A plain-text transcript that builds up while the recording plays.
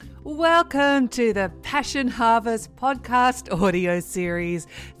Welcome to the Passion Harvest podcast audio series.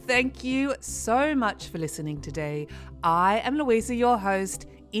 Thank you so much for listening today. I am Louisa, your host,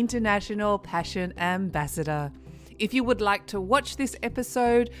 International Passion Ambassador. If you would like to watch this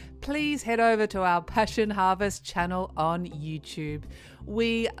episode, please head over to our Passion Harvest channel on YouTube.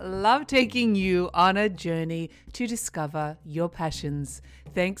 We love taking you on a journey to discover your passions.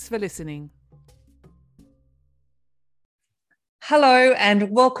 Thanks for listening. Hello and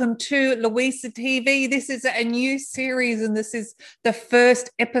welcome to Louisa TV. This is a new series and this is the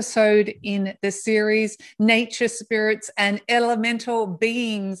first episode in the series, Nature, Spirits and Elemental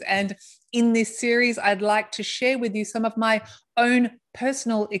Beings. And in this series, I'd like to share with you some of my own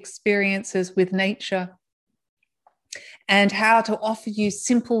personal experiences with nature and how to offer you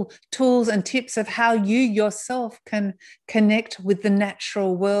simple tools and tips of how you yourself can connect with the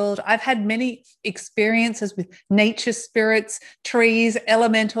natural world. I've had many experiences with nature, spirits, trees,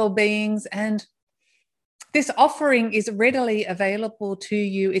 elemental beings, and this offering is readily available to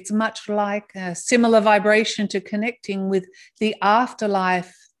you. It's much like a similar vibration to connecting with the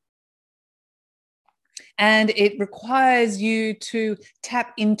afterlife. And it requires you to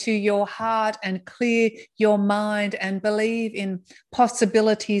tap into your heart and clear your mind and believe in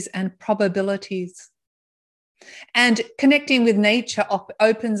possibilities and probabilities. And connecting with nature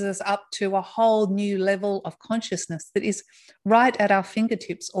opens us up to a whole new level of consciousness that is right at our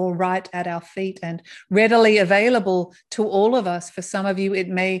fingertips or right at our feet and readily available to all of us. For some of you, it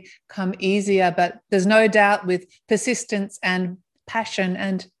may come easier, but there's no doubt with persistence and passion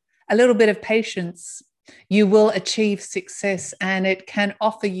and a little bit of patience, you will achieve success, and it can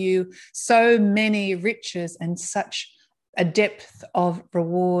offer you so many riches and such a depth of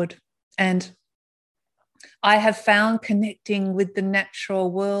reward. And I have found connecting with the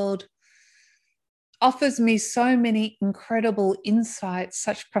natural world offers me so many incredible insights,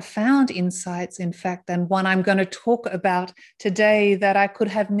 such profound insights, in fact, and one I'm going to talk about today that I could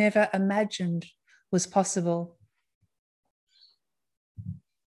have never imagined was possible.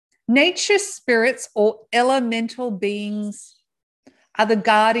 Nature, spirits, or elemental beings are the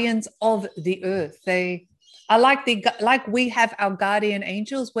guardians of the earth. They are like we have our guardian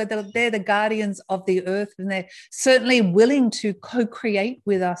angels, where they're the guardians of the earth, and they're certainly willing to co-create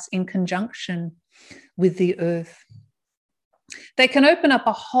with us in conjunction with the earth. They can open up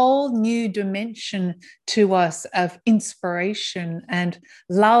a whole new dimension to us of inspiration and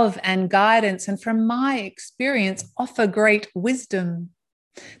love and guidance, and from my experience, offer great wisdom.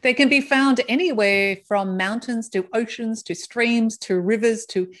 They can be found anywhere from mountains to oceans to streams to rivers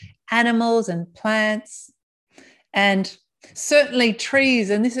to animals and plants, and certainly trees.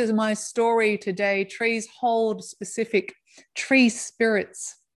 And this is my story today. Trees hold specific tree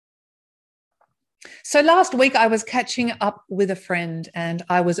spirits. So last week I was catching up with a friend and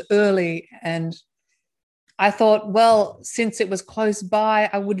I was early, and I thought, well, since it was close by,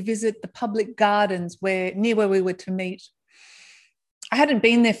 I would visit the public gardens near where we were to meet. I hadn't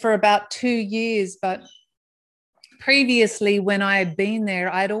been there for about 2 years, but previously when I had been there,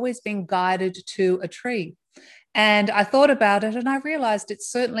 I had always been guided to a tree. And I thought about it and I realized it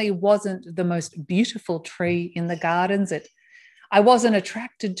certainly wasn't the most beautiful tree in the gardens. I wasn't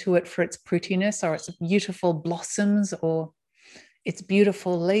attracted to it for its prettiness or its beautiful blossoms or its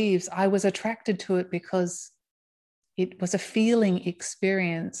beautiful leaves. I was attracted to it because it was a feeling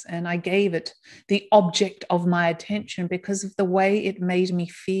experience, and I gave it the object of my attention because of the way it made me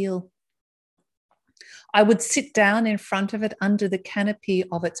feel. I would sit down in front of it under the canopy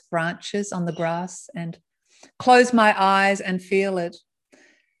of its branches on the grass and close my eyes and feel it.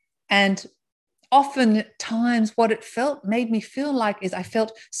 And oftentimes what it made me feel like is I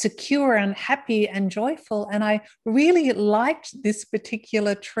felt secure and happy and joyful, and I really liked this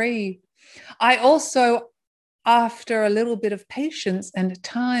particular tree. I also, after a little bit of patience and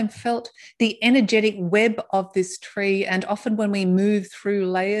time, felt the energetic web of this tree. And often when we move through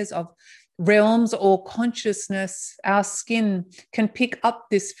layers of realms or consciousness, our skin can pick up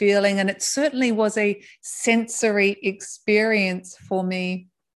this feeling. And it certainly was a sensory experience for me.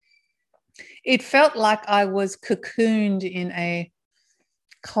 It felt like I was cocooned in a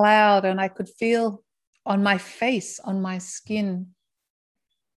cloud, and I could feel on my face, on my skin,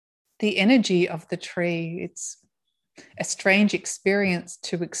 the energy of the tree. It's a strange experience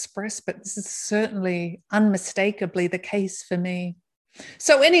to express, but this is certainly unmistakably the case for me.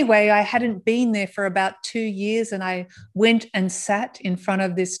 So anyway, I hadn't been there for about 2 years, and I went and sat in front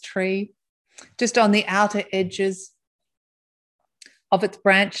of this tree, just on the outer edges of its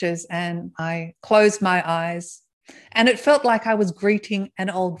branches, and I closed my eyes, and it felt like I was greeting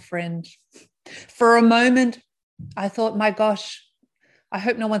an old friend. For a moment, I thought, my gosh, I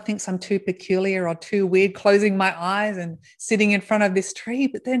hope no one thinks I'm too peculiar or too weird, closing my eyes and sitting in front of this tree.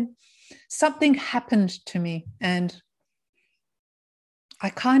 But then something happened to me and I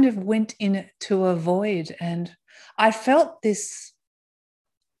kind of went into a void, and I felt this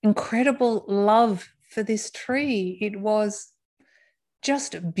incredible love for this tree. It was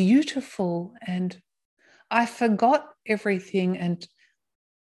just beautiful, and I forgot everything, and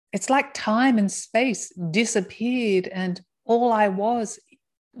it's like time and space disappeared, and all I was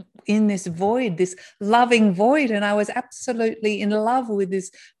in this void, this loving void, and I was absolutely in love with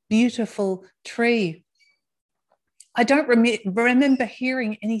this beautiful tree. I don't remember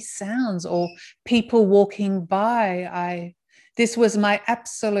hearing any sounds or people walking by. This was my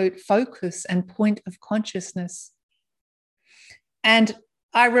absolute focus and point of consciousness. And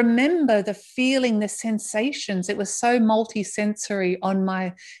I remember the feeling, the sensations. It was so multisensory on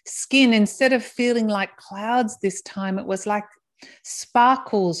my skin. Instead of feeling like clouds this time, it was like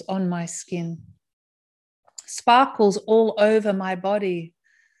sparkles on my skin, sparkles all over my body,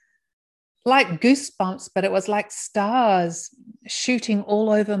 like goosebumps, but it was like stars shooting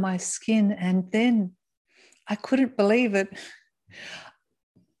all over my skin. And then I couldn't believe it.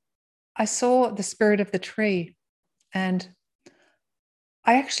 I saw the spirit of the tree, and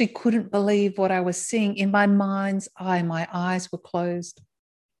I actually couldn't believe what I was seeing. In my mind's eye, my eyes were closed.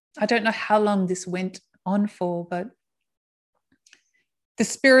 I don't know how long this went on for, but the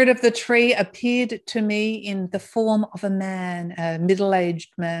spirit of the tree appeared to me in the form of a man, a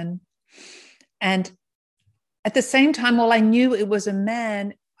middle-aged man. And at the same time, while I knew it was a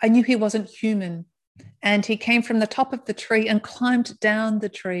man, I knew he wasn't human. And he came from the top of the tree and climbed down the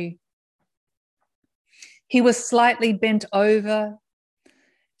tree. He was slightly bent over,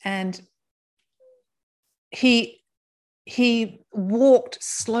 and he walked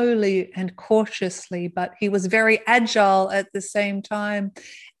slowly and cautiously, but he was very agile at the same time.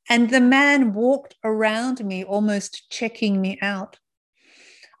 And the man walked around me, almost checking me out.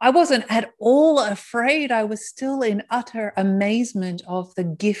 I wasn't at all afraid. I was still in utter amazement of the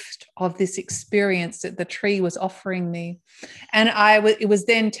gift of this experience that the tree was offering me. And it was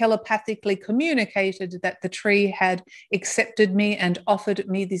then telepathically communicated that the tree had accepted me and offered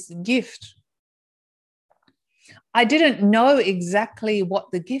me this gift. I didn't know exactly what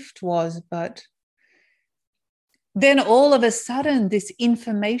the gift was, but then all of a sudden, this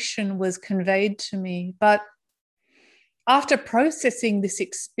information was conveyed to me. But after processing this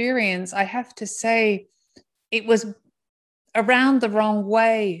experience, I have to say it was around the wrong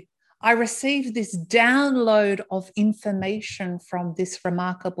way. I received this download of information from this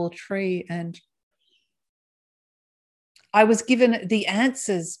remarkable tree, and I was given the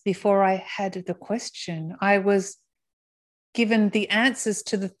answers before I had the question. I was given the answers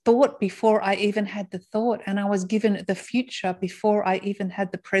to the thought before I even had the thought, and I was given the future before I even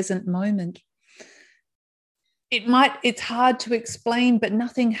had the present moment. It's hard to explain, but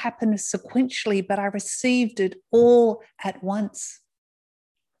nothing happened sequentially, but I received it all at once.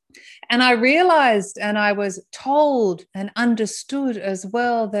 And I realized, and I was told and understood as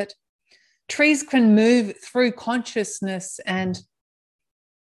well, that trees can move through consciousness and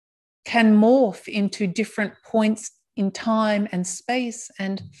can morph into different points in time and space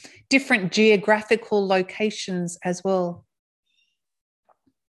and different geographical locations as well.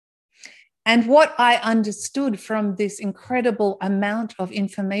 And what I understood from this incredible amount of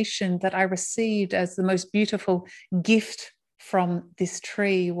information that I received as the most beautiful gift from this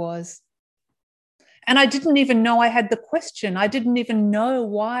tree was, and I didn't even know I had the question. I didn't even know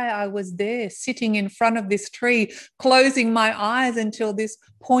why I was there sitting in front of this tree, closing my eyes until this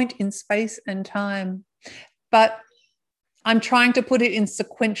point in space and time. But I'm trying to put it in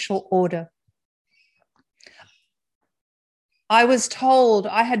sequential order. I was told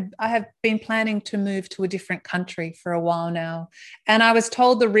I have been planning to move to a different country for a while now. And I was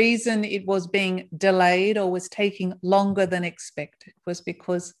told the reason it was being delayed or was taking longer than expected was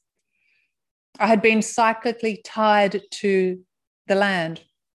because I had been cyclically tied to the land.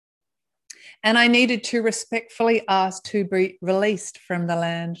 And I needed to respectfully ask to be released from the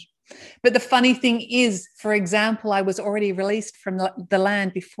land. But the funny thing is, for example, I was already released from the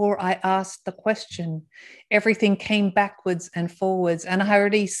land before I asked the question. Everything came backwards and forwards, and I had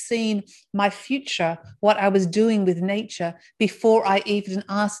already seen my future, what I was doing with nature, before I even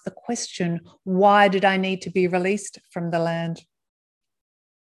asked the question, why did I need to be released from the land?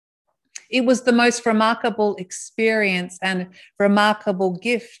 It was the most remarkable experience and remarkable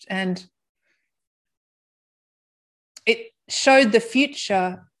gift, and it showed the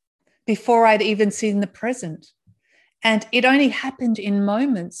future before I'd even seen the present. And it only happened in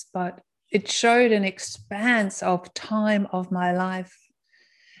moments, but it showed an expanse of time of my life.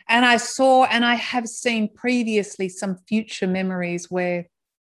 And I saw, and I have seen previously some future memories where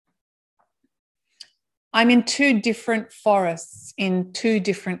I'm in 2 different forests in 2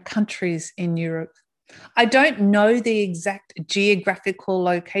 different countries in Europe. I don't know the exact geographical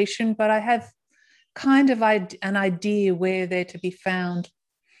location, but I have kind of an idea where they're to be found.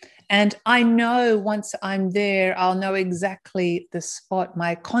 And I know once I'm there, I'll know exactly the spot.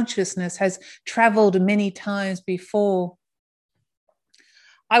 My consciousness has traveled many times before.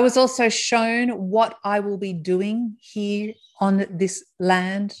 I was also shown what I will be doing here on this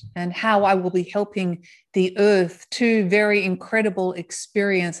land and how I will be helping the earth. 2 very incredible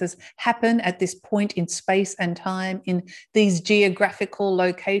experiences happen at this point in space and time in these geographical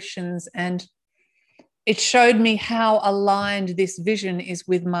locations. And it showed me how aligned this vision is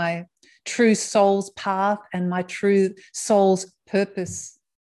with my true soul's path and my true soul's purpose.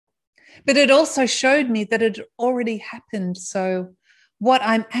 But it also showed me that it already happened. So what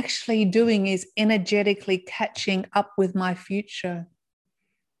I'm actually doing is energetically catching up with my future.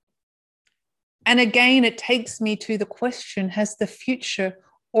 And again, it takes me to the question, has the future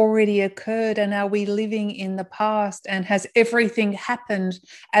already occurred? And are we living in the past? And has everything happened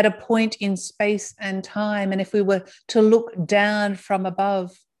at a point in space and time? And if we were to look down from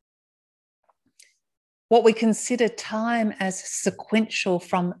above, what we consider time as sequential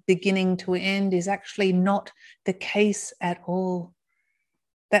from beginning to end is actually not the case at all.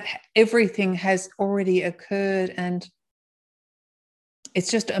 That everything has already occurred, and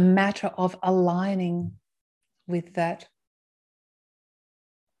it's just a matter of aligning with that.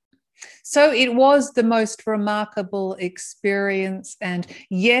 So it was the most remarkable experience. And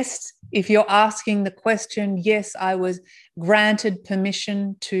yes, if you're asking the question, yes, I was granted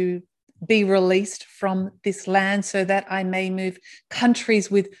permission to be released from this land so that I may move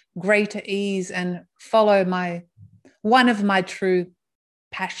countries with greater ease and follow one of my true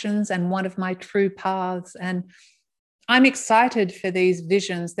passions and one of my true paths. And I'm excited for these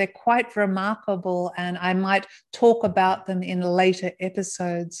visions. They're quite remarkable, and I might talk about them in later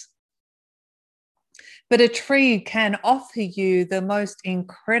episodes. But a tree can offer you the most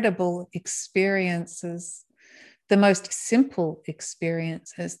incredible experiences, the most simple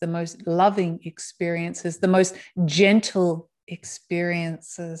experiences, the most loving experiences, the most gentle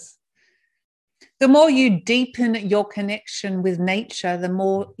experiences. The more you deepen your connection with nature, the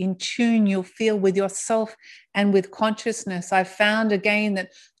more in tune you'll feel with yourself and with consciousness. I found again that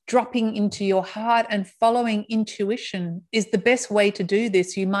dropping into your heart and following intuition is the best way to do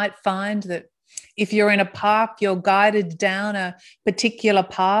this. You might find that if you're in a park, you're guided down a particular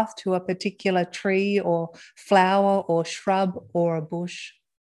path to a particular tree or flower or shrub or a bush.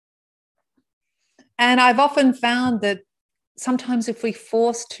 And I've often found that sometimes if we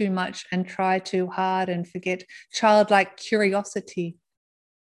force too much and try too hard and forget childlike curiosity,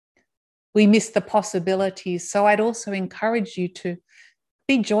 we miss the possibilities. So I'd also encourage you to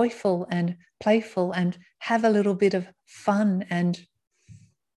be joyful and playful and have a little bit of fun and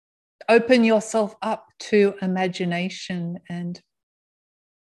open yourself up to imagination and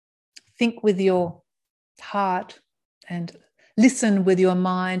think with your heart and listen with your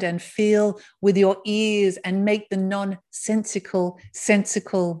mind and feel with your ears and make the nonsensical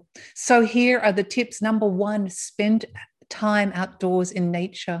sensical. So here are the tips. Number 1, spend time outdoors in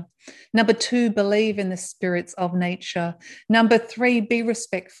nature. Number 2, believe in the spirits of nature. Number 3, be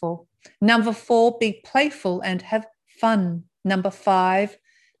respectful. Number 4, be playful and have fun. Number 5,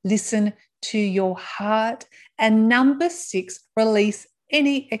 listen to your heart. And number 6, release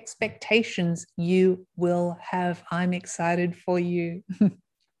any expectations you will have. I'm excited for you.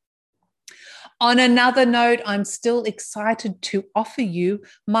 On another note, I'm still excited to offer you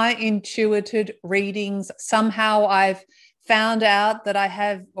my intuited readings. Somehow I've found out that I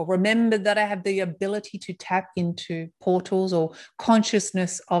have, or remembered that I have the ability to tap into portals or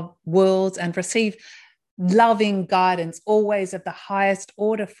consciousness of worlds and receive loving guidance, always of the highest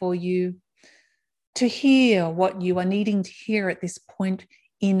order for you, to hear what you are needing to hear at this point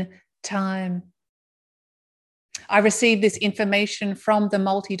in time. I receive this information from the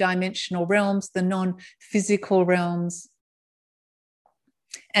multidimensional realms, the non-physical realms.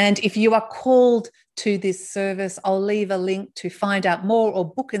 And if you are called to this service, I'll leave a link to find out more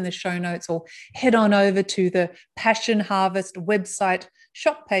or book in the show notes, or head on over to the Passion Harvest website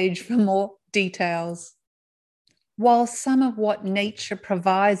shop page for more details. While some of what nature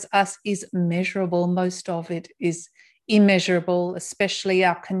provides us is measurable, most of it is immeasurable, especially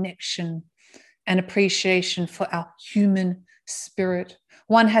our connection and appreciation for our human spirit.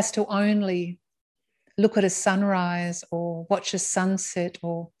 One has to only look at a sunrise or watch a sunset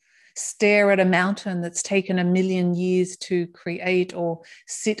or stare at a mountain that's taken 1,000,000 years to create, or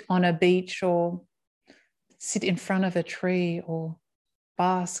sit on a beach, or sit in front of a tree, or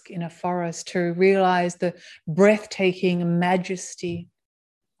bask in a forest, to realize the breathtaking majesty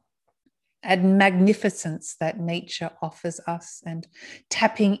and magnificence that nature offers us. And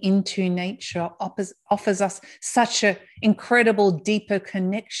tapping into nature offers us such an incredible, deeper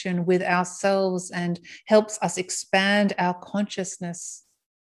connection with ourselves and helps us expand our consciousness.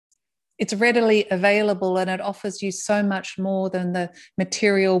 It's readily available, and it offers you so much more than the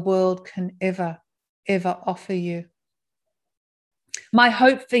material world can ever offer you. My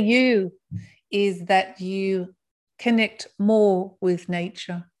hope for you is that you connect more with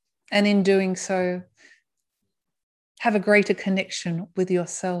nature, and in doing so, have a greater connection with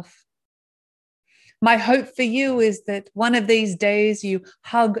yourself. My hope for you is that one of these days you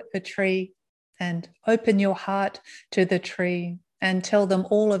hug a tree and open your heart to the tree and tell them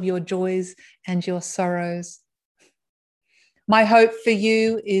all of your joys and your sorrows. My hope for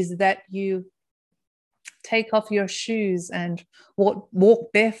you is that you take off your shoes and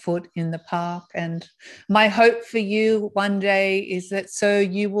walk barefoot in the park. And my hope for you one day is that so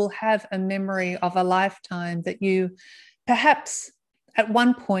you will have a memory of a lifetime, that you perhaps at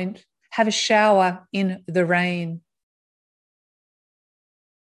one point have a shower in the rain.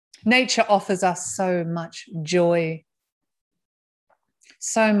 Nature offers us so much joy,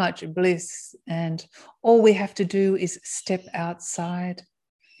 so much bliss, and all we have to do is step outside.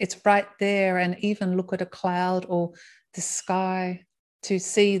 It's right there, and even look at a cloud or the sky to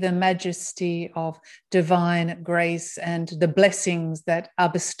see the majesty of divine grace and the blessings that are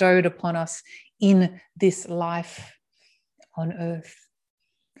bestowed upon us in this life on earth.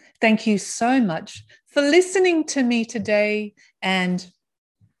 Thank you so much for listening to me today. And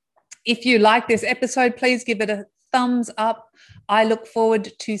if you like this episode, please give it a thumbs up. I look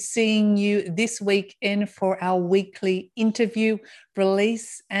forward to seeing you this weekend for our weekly interview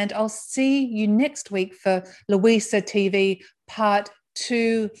release. And I'll see you next week for Louisa TV Part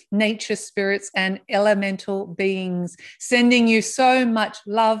 2, Nature Spirits and Elemental Beings. Sending you so much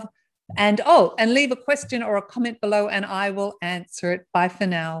love. And leave a question or a comment below and I will answer it. Bye for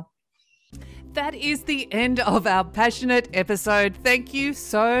now. That is the end of our passionate episode. Thank you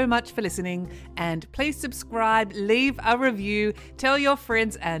so much for listening, and please subscribe, leave a review, tell your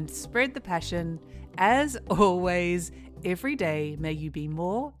friends, and spread the passion. As always, every day may you be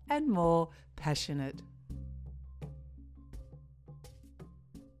more and more passionate.